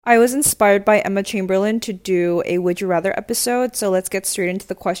I was inspired by Emma Chamberlain to do a Would You Rather episode, so let's get straight into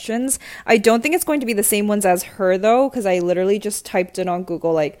the questions. I don't think it's going to be the same ones as her though, because I literally just typed in on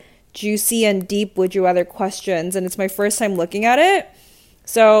Google like juicy and deep Would You Rather questions, and it's my first time looking at it.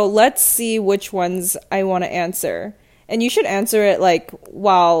 So let's see which ones I want to answer. And you should answer it like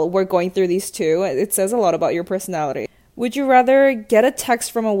while we're going through these two. It says a lot about your personality. Would you rather get a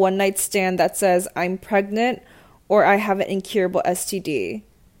text from a one night stand that says, I'm pregnant, or I have an incurable STD?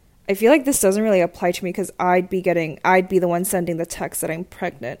 I feel like this doesn't really apply to me because I'd be the one sending the text that I'm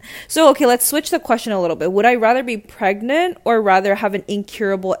pregnant. So, okay, let's switch the question a little bit. Would I rather be pregnant or rather have an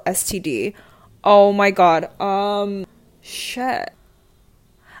incurable STD? Oh my God. Shit.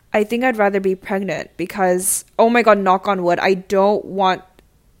 I think I'd rather be pregnant because, oh my God, knock on wood. I'm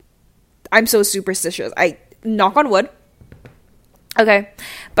so superstitious. Knock on wood. Okay.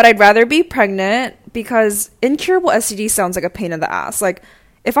 But I'd rather be pregnant because incurable STD sounds like a pain in the ass. Like,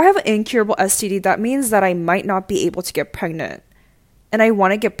 if I have an incurable STD, that means that I might not be able to get pregnant. And I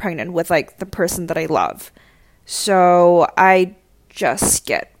want to get pregnant with, like, the person that I love. So I just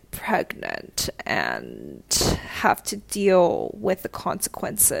get pregnant and have to deal with the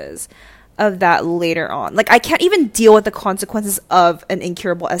consequences of that later on. Like, I can't even deal with the consequences of an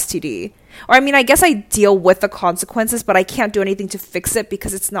incurable STD. Or, I mean, I guess I deal with the consequences, but I can't do anything to fix it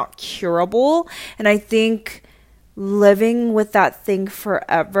because it's not curable. And I think living with that thing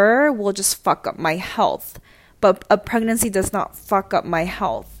forever will just fuck up my health. But a pregnancy does not fuck up my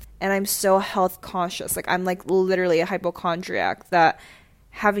health. And I'm so health conscious. Like, I'm like literally a hypochondriac that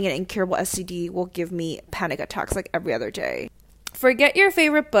having an incurable STD will give me panic attacks like every other day. Forget your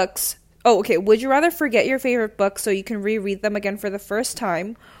favorite books. Oh, okay. Would you rather forget your favorite books so you can reread them again for the first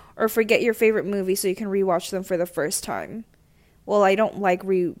time, or forget your favorite movie so you can rewatch them for the first time? Well, I don't like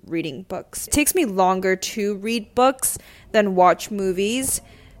rereading books. It takes me longer to read books than watch movies.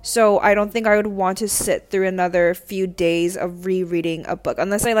 So I don't think I would want to sit through another few days of rereading a book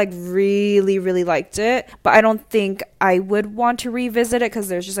unless I like really, really liked it. But I don't think I would want to revisit it because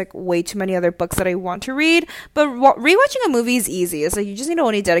there's just like way too many other books that I want to read. But rewatching a movie is easy. It's like you just need to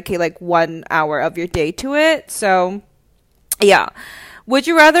only dedicate like 1 hour of your day to it. So yeah. Would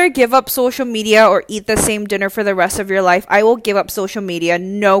you rather give up social media or eat the same dinner for the rest of your life? I will give up social media.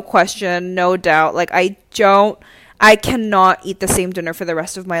 No question, no doubt. Like I cannot eat the same dinner for the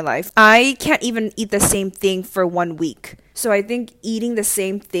rest of my life. I can't even eat the same thing for 1 week. So I think eating the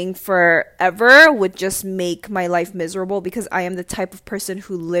same thing forever would just make my life miserable because I am the type of person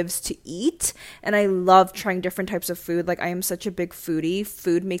who lives to eat and I love trying different types of food. Like I am such a big foodie.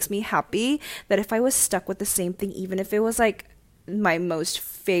 Food makes me happy that if I was stuck with the same thing, even if it was like my most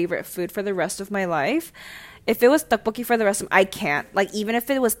favorite food for the rest of my life, if it was tteokbokki for the rest of I can't. Like, even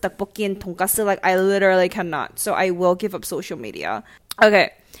if it was tteokbokki and tonkatsu, like, I literally cannot. So I will give up social media.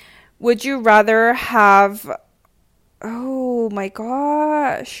 Okay. Would you rather have... Oh, my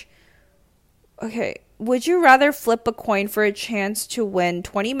gosh. Okay. Would you rather flip a coin for a chance to win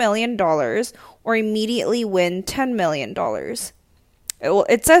 $20 million or immediately win $10 million? Well,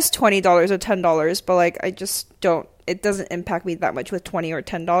 it says $20 or $10, but, like, I just don't... It doesn't impact me that much with $20 or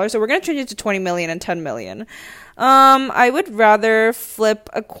 $10. So we're going to change it to 20 million and 10 million. I would rather flip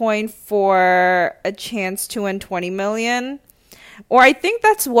a coin for a chance to win 20 million. Or I think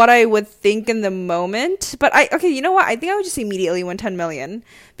that's what I would think in the moment. But okay, you know what? I think I would just immediately win 10 million.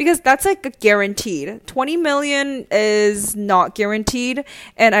 Because that's like a guaranteed. 20 million is not guaranteed.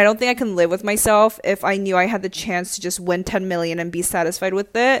 And I don't think I can live with myself if I knew I had the chance to just win 10 million and be satisfied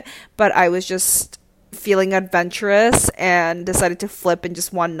with it. But I was just feeling adventurous and decided to flip and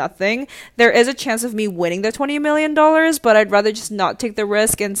just won nothing. There is a chance of me winning the $20 million, but I'd rather just not take the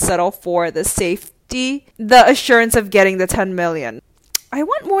risk and settle for the safety, the assurance of getting the 10 million. I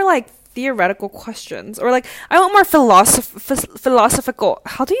want more like theoretical questions, or like I want more philosophical,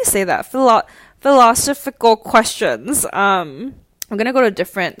 how do you say that? Philosophical questions. I'm gonna go to a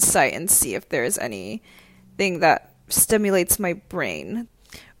different site and see if there's anything that stimulates my brain.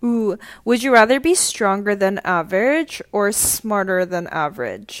 Ooh, would you rather be stronger than average or smarter than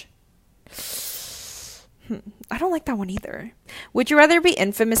average? I don't like that one either. Would you rather be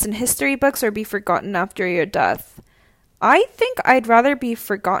infamous in history books or be forgotten after your death? I think I'd rather be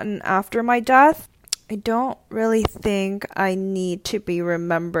forgotten after my death. I don't really think I need to be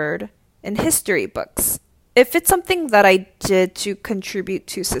remembered in history books. If it's something that I did to contribute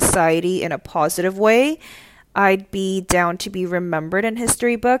to society in a positive way, I'd be down to be remembered in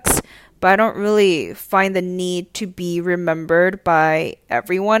history books, but I don't really find the need to be remembered by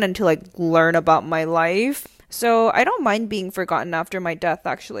everyone and to like learn about my life. So I don't mind being forgotten after my death,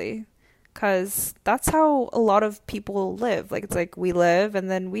 actually, because that's how a lot of people live. Like, it's like we live and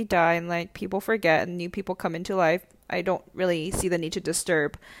then we die, and like people forget and new people come into life. I don't really see the need to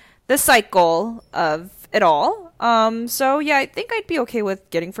disturb the cycle of it all. So yeah, I think I'd be okay with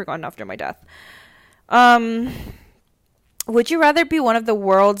getting forgotten after my death. Um, would you rather be one of the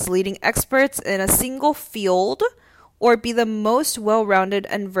world's leading experts in a single field or be the most well-rounded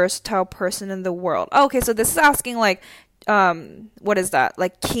and versatile person in the world? Oh, okay, so this is asking like what is that?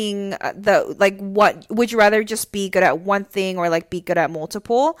 Like king the like what would you rather just be good at one thing or like be good at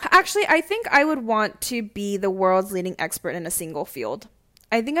multiple? Actually, I think I would want to be the world's leading expert in a single field.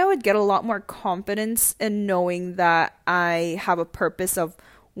 I think I would get a lot more confidence in knowing that I have a purpose of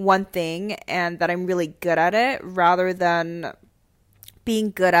one thing and that I'm really good at it rather than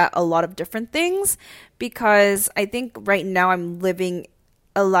being good at a lot of different things, because I think right now I'm living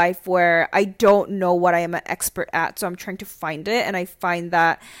a life where I don't know what I am an expert at, so I'm trying to find it, and I find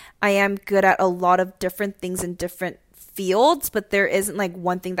that I am good at a lot of different things in different fields, but there isn't like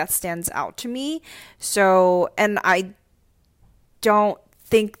one thing that stands out to me. So, and I don't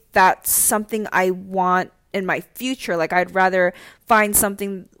think that's something I want in my future. Like, I'd rather find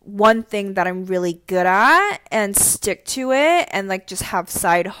one thing that I'm really good at and stick to it and like just have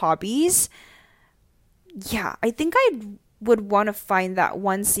side hobbies. Yeah, I think I would want to find that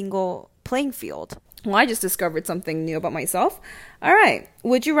one single playing field. Well, I just discovered something new about myself. All right.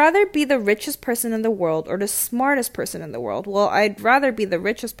 Would you rather be the richest person in the world or the smartest person in the world? Well, I'd rather be the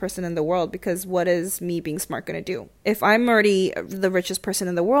richest person in the world, because what is me being smart going to do? If I'm already the richest person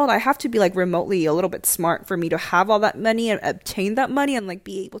in the world, I have to be like remotely a little bit smart for me to have all that money and obtain that money and like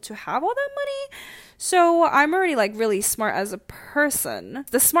be able to have all that money. So I'm already like really smart as a person.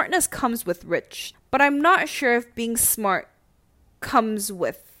 The smartness comes with rich, but I'm not sure if being smart comes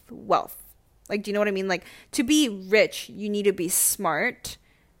with wealth. Like, do you know what I mean? Like, to be rich, you need to be smart.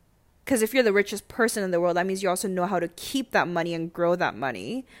 Because if you're the richest person in the world, that means you also know how to keep that money and grow that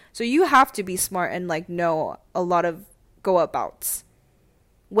money. So you have to be smart and like know a lot of go abouts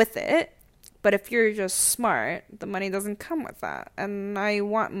with it. But if you're just smart, the money doesn't come with that. And I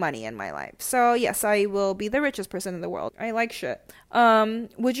want money in my life. So yes, I will be the richest person in the world. I like shit.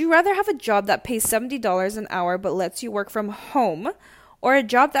 Would you rather have a job that pays $70 an hour but lets you work from home, or a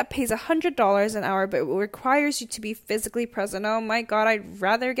job that pays $100 an hour but requires you to be physically present? Oh my god, I'd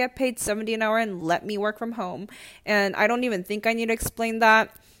rather get paid $70 an hour and let me work from home. And I don't even think I need to explain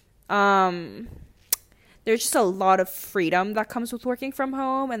that. There's just a lot of freedom that comes with working from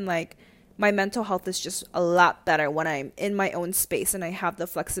home, and like my mental health is just a lot better when I'm in my own space and I have the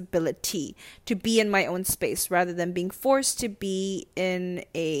flexibility to be in my own space rather than being forced to be in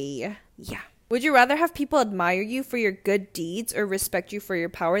a... Yeah. Would you rather have people admire you for your good deeds or respect you for your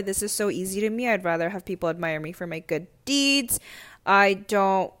power? This is so easy to me. I'd rather have people admire me for my good deeds. I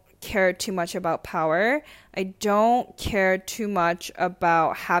don't care too much about power. I don't care too much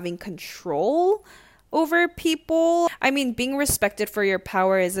about having control over people. I mean, being respected for your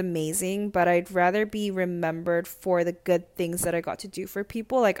power is amazing, but I'd rather be remembered for the good things that I got to do for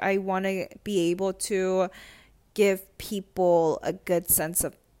people. Like, I want to be able to give people a good sense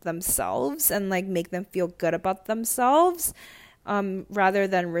of themselves and like make them feel good about themselves, rather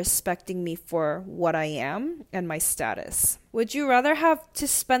than respecting me for what I am and my status. Would you rather have to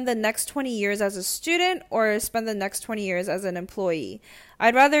spend the next 20 years as a student or spend the next 20 years as an employee?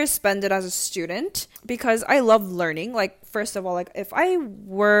 I'd rather spend it as a student because I love learning. Like, first of all, like if I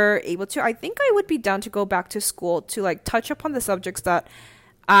were able to, I think I would be down to go back to school to like touch upon the subjects that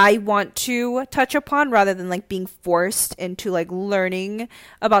I want to touch upon rather than like being forced into like learning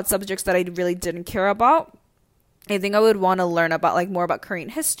about subjects that I really didn't care about. I think I would want to learn about like more about Korean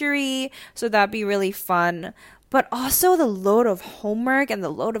history, so that'd be really fun. But also the load of homework and the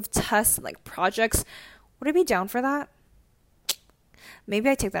load of tests and like projects. Would I be down for that? Maybe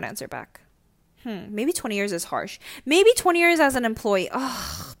I take that answer back. Maybe 20 years is harsh. Maybe 20 years as an employee.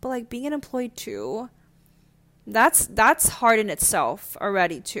 Ugh, but like being an employee too. That's hard in itself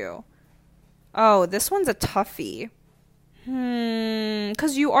already too. Oh, this one's a toughie.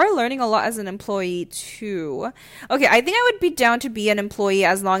 Because you are learning a lot as an employee too. Okay, I think I would be down to be an employee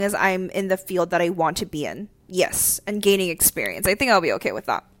as long as I'm in the field that I want to be in. Yes, and gaining experience. I think I'll be okay with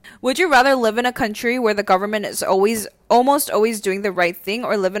that. Would you rather live in a country where the government is almost always doing the right thing,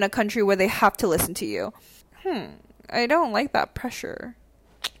 or live in a country where they have to listen to you? I don't like that pressure.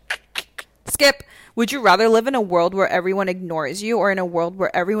 Skip. Would you rather live in a world where everyone ignores you, or in a world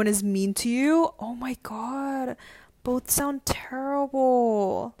where everyone is mean to you? Oh my god. Both sound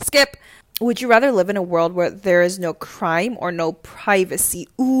terrible. Skip. Would you rather live in a world where there is no crime or no privacy?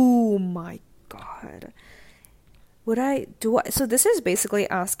 Ooh my god. So this is basically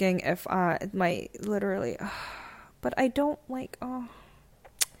asking if I might literally, but I don't like,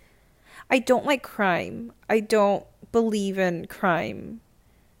 I don't like crime. I don't believe in crime.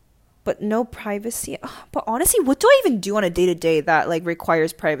 But no privacy. Ugh, but honestly, what do I even do on a day to day that like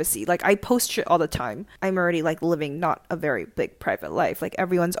requires privacy? Like I post shit all the time. I'm already like living not a very big private life. Like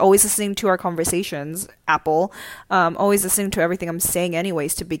everyone's always listening to our conversations. Apple, always listening to everything I'm saying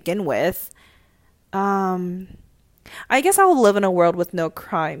anyways to begin with. I guess I'll live in a world with no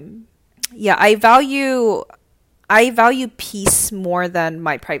crime. Yeah, I value peace more than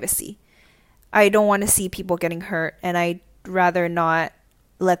my privacy. I don't want to see people getting hurt, and rather not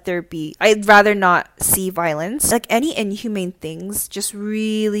I'd rather not see violence. Like any inhumane things, just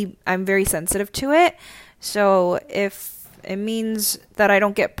really, I'm very sensitive to it. So if it means that I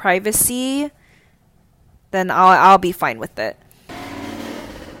don't get privacy, then I'll be fine with it.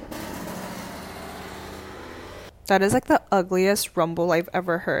 That is like the ugliest rumble I've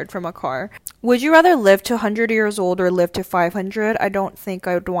ever heard from a car. Would you rather live to 100 years old or live to 500? I don't think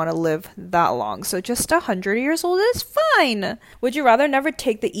I would want to live that long. So just 100 years old is fine. Would you rather never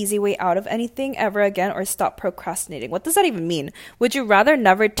take the easy way out of anything ever again or stop procrastinating? What does that even mean? Would you rather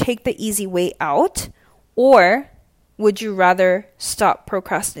never take the easy way out or would you rather stop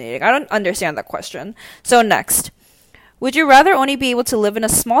procrastinating? I don't understand that question. So next. Would you rather only be able to live in a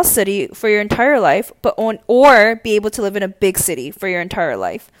small city for your entire life, or be able to live in a big city for your entire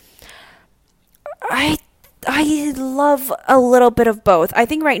life? I love a little bit of both. I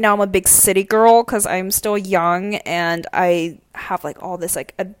think right now I'm a big city girl because I'm still young and I have like all this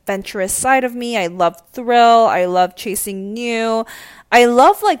like adventurous side of me. I love thrill. I love chasing new. I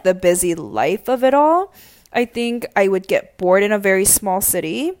love like the busy life of it all. I think I would get bored in a very small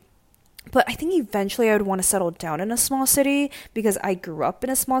city. But I think eventually I would want to settle down in a small city because I grew up in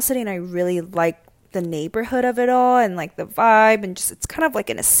a small city and I really like the neighborhood of it all and like the vibe and just it's kind of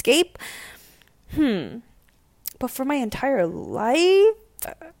like an escape. But for my entire life,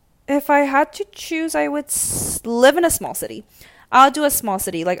 if I had to choose, I would live in a small city. I'll do a small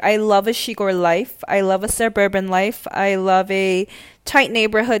city. Like I love a chic life. I love a suburban life. I love a tight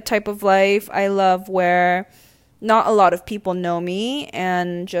neighborhood type of life. I love where not a lot of people know me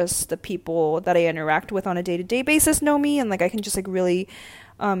and just the people that I interact with on a day-to-day basis know me and like I can just like really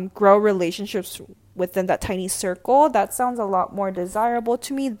grow relationships within that tiny circle. That sounds a lot more desirable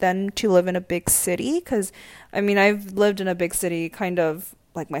to me than to live in a big city because I mean I've lived in a big city kind of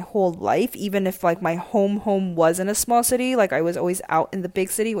like my whole life, even if like my home was in a small city. Like I was always out in the big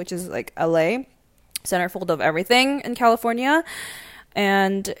city, which is like LA, centerfold of everything in California.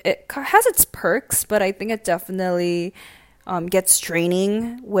 And it has its perks, but I think it definitely gets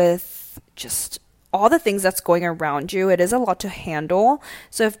draining with just all the things that's going around you. It is a lot to handle.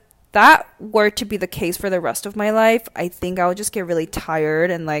 So if that were to be the case for the rest of my life, I think I would just get really tired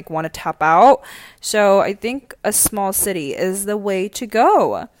and like want to tap out. So I think a small city is the way to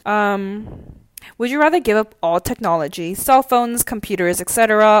go. Would you rather give up all technology, cell phones, computers,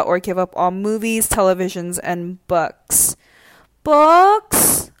 etc., or give up all movies, televisions, and books?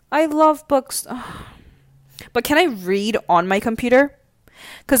 Books. I love books. But can I read on my computer?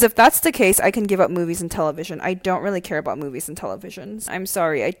 Because if that's the case, I can give up movies and television. I don't really care about movies and televisions. I'm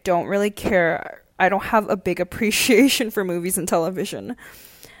sorry. I don't really care. I don't have a big appreciation for movies and television.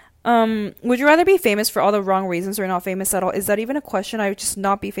 Would you rather be famous for all the wrong reasons or not famous at all? Is that even a question? I would just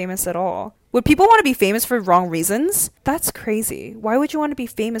not be famous at all. Would people want to be famous for wrong reasons? That's crazy. Why would you want to be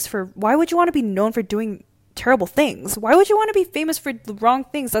why would you want to be known for doing terrible things? Why would you want to be famous for the wrong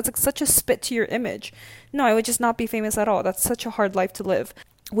things? That's like such a spit to your image. No, I would just not be famous at all. That's such a hard life to live.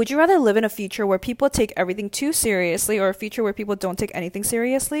 Would you rather live in a future where people take everything too seriously or a future where people don't take anything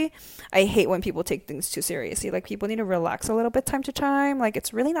seriously? I hate when people take things too seriously. Like people need to relax a little bit time to time. Like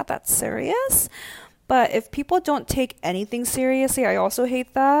it's really not that serious. But if people don't take anything seriously, I also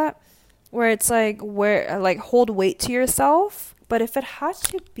hate that. Where it's like hold weight to yourself. But if it has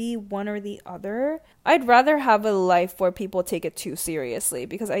to be one or the other, I'd rather have a life where people take it too seriously.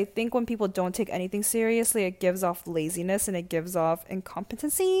 Because I think when people don't take anything seriously, it gives off laziness and it gives off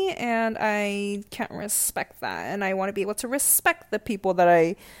incompetency. And I can't respect that. And I want to be able to respect the people that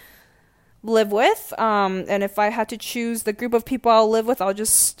I live with. And if I had to choose the group of people I'll live with, I'll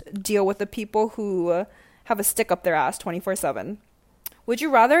just deal with the people who have a stick up their ass 24/7. Would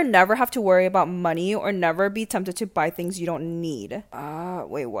you rather never have to worry about money or never be tempted to buy things you don't need?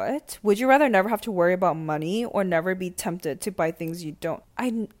 Wait, what? Would you rather never have to worry about money or never be tempted to buy things you don't?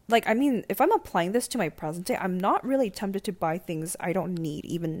 I mean, if I'm applying this to my present day, I'm not really tempted to buy things I don't need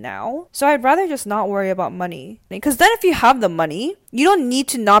even now. So I'd rather just not worry about money. Because then if you have the money, you don't need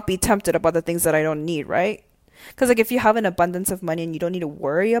to not be tempted about the things that I don't need, right? Because, like, if you have an abundance of money and you don't need to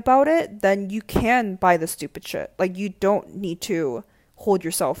worry about it, then you can buy the stupid shit. Like, you don't need to hold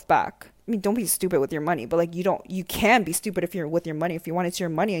yourself back. I mean, don't be stupid with your money, but, like, you can be stupid if you're with your money. If you want, it's your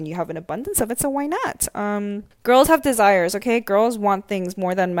money and you have an abundance of it, so why not? Girls have desires, okay? Girls want things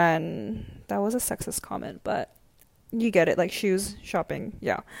more than men. That was a sexist comment, but you get it. Like, shoes, shopping,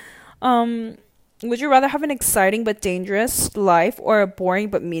 yeah. Would you rather have an exciting but dangerous life or a boring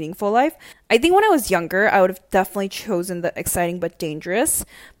but meaningful life? I think when I was younger, I would have definitely chosen the exciting but dangerous.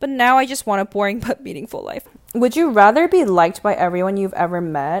 But now I just want a boring but meaningful life. Would you rather be liked by everyone you've ever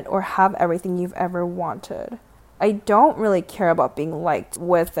met or have everything you've ever wanted? I don't really care about being liked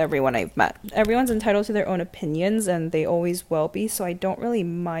with everyone I've met. Everyone's entitled to their own opinions and they always will be. So I don't really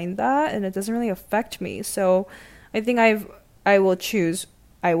mind that and it doesn't really affect me. So I think I will choose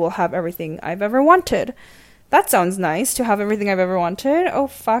I will have everything I've ever wanted. That sounds nice, to have everything I've ever wanted. Oh,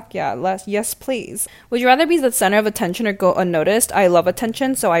 fuck yeah. Yes, please. Would you rather be the center of attention or go unnoticed? I love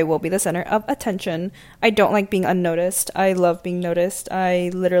attention, so I will be the center of attention. I don't like being unnoticed. I love being noticed. I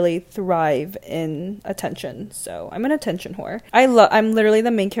literally thrive in attention, so I'm an attention whore. I'm literally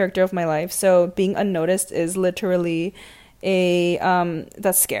the main character of my life, so being unnoticed is literally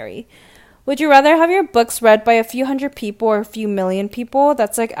that's scary. Would you rather have your books read by a few hundred people or a few million people?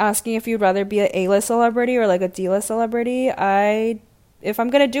 That's like asking if you'd rather be an A-list celebrity or like a D-list celebrity. If I'm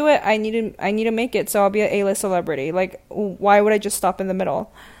gonna do it, I need to make it, so I'll be an A-list celebrity. Like, why would I just stop in the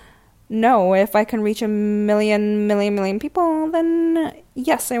middle? No, if I can reach a million people, then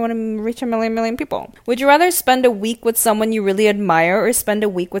yes, I want to reach a million people. Would you rather spend a week with someone you really admire or spend a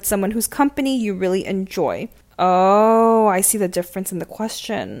week with someone whose company you really enjoy? Oh, I see the difference in the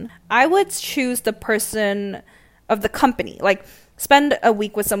question. I would choose the person of the company. Like, spend a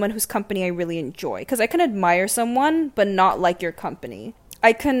week with someone whose company I really enjoy. Because I can admire someone, but not like your company.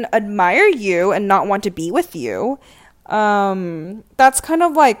 I can admire you and not want to be with you. That's kind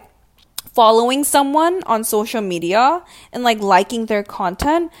of like following someone on social media and like liking their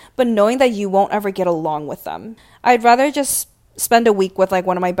content, but knowing that you won't ever get along with them. I'd rather just spend a week with like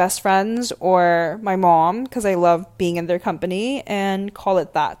one of my best friends or my mom because I love being in their company and call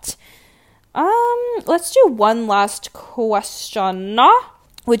it that. Let's do one last question.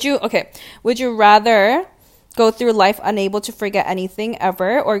 Would you rather go through life unable to forget anything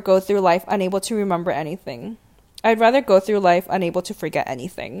ever or go through life unable to remember anything? I'd rather go through life unable to forget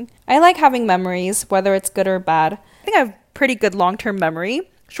anything. I like having memories, whether it's good or bad. I think I have pretty good long-term memory.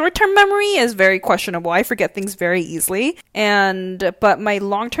 Short-term memory is very questionable. I forget things very easily. But my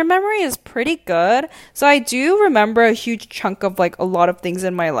long-term memory is pretty good. So I do remember a huge chunk of like a lot of things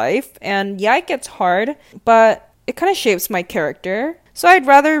in my life. And yeah, it gets hard, but it kind of shapes my character. So I'd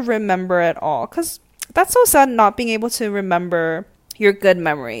rather remember it all because that's so sad not being able to remember your good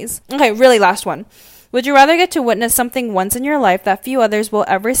memories. Okay, really last one. Would you rather get to witness something once in your life that few others will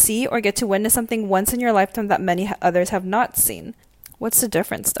ever see or get to witness something once in your lifetime that many others have not seen? What's the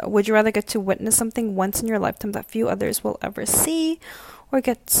difference, though? Would you rather get to witness something once in your lifetime that few others will ever see or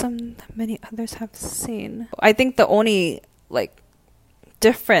get some that many others have seen? I think the only, like,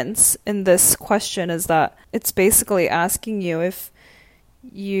 difference in this question is that it's basically asking you if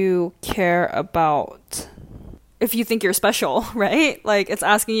you care about... if you think you're special, right? Like, it's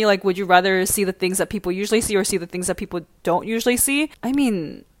asking you, like, would you rather see the things that people usually see or see the things that people don't usually see? I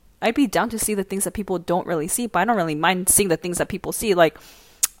mean... I'd be down to see the things that people don't really see, but I don't really mind seeing the things that people see. Like,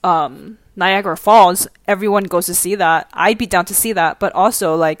 Niagara Falls, everyone goes to see that. I'd be down to see that, but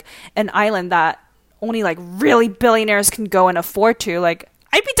also, like, an island that only, like, really billionaires can go and afford to. Like,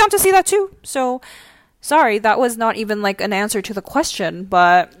 I'd be down to see that too. So, sorry, that was not even, like, an answer to the question,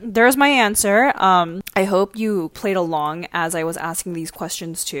 but there's my answer. I hope you played along as I was asking these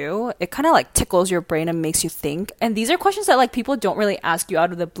questions too. It kind of, like, tickles your brain and makes you think. And these are questions that, like, people don't really ask you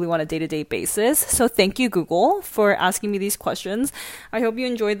out of the blue on a day-to-day basis. So thank you, Google, for asking me these questions. I hope you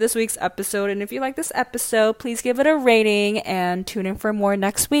enjoyed this week's episode. And if you like this episode, please give it a rating and tune in for more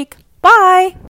next week. Bye!